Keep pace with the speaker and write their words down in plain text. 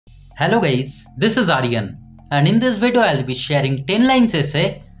Hello guys, this is Aryan, and in this video I'll be sharing 10 lines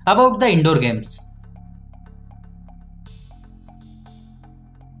essay about the indoor games.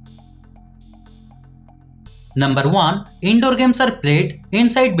 Number 1. Indoor games are played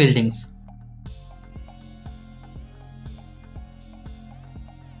inside buildings.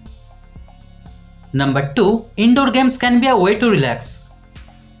 Number 2. Indoor games can be a way to relax.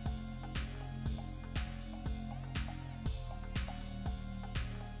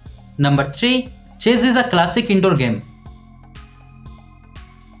 Number 3. Chess is a classic indoor game.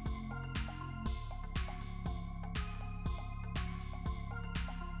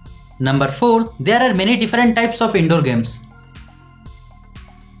 Number 4. There are many different types of indoor games.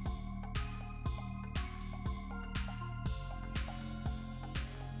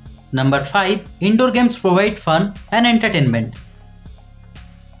 Number 5. Indoor games provide fun and entertainment.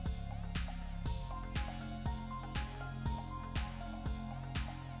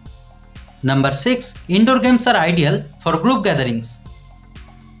 Number 6. Indoor games are ideal for group gatherings.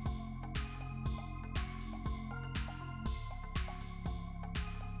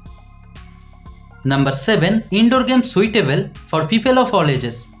 Number 7. Indoor games suitable for people of all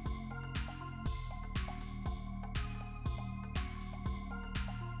ages.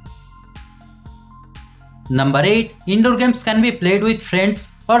 Number 8. Indoor games can be played with friends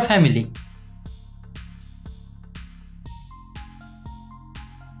or family.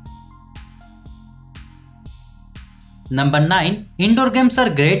 Number 9. Indoor games are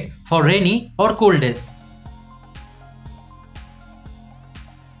great for rainy or cold days.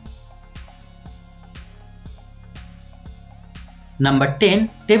 Number 10.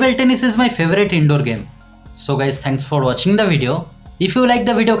 Table tennis is my favorite indoor game. So guys, thanks for watching the video. If you like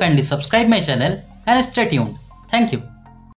the video, kindly subscribe my channel and stay tuned. Thank you.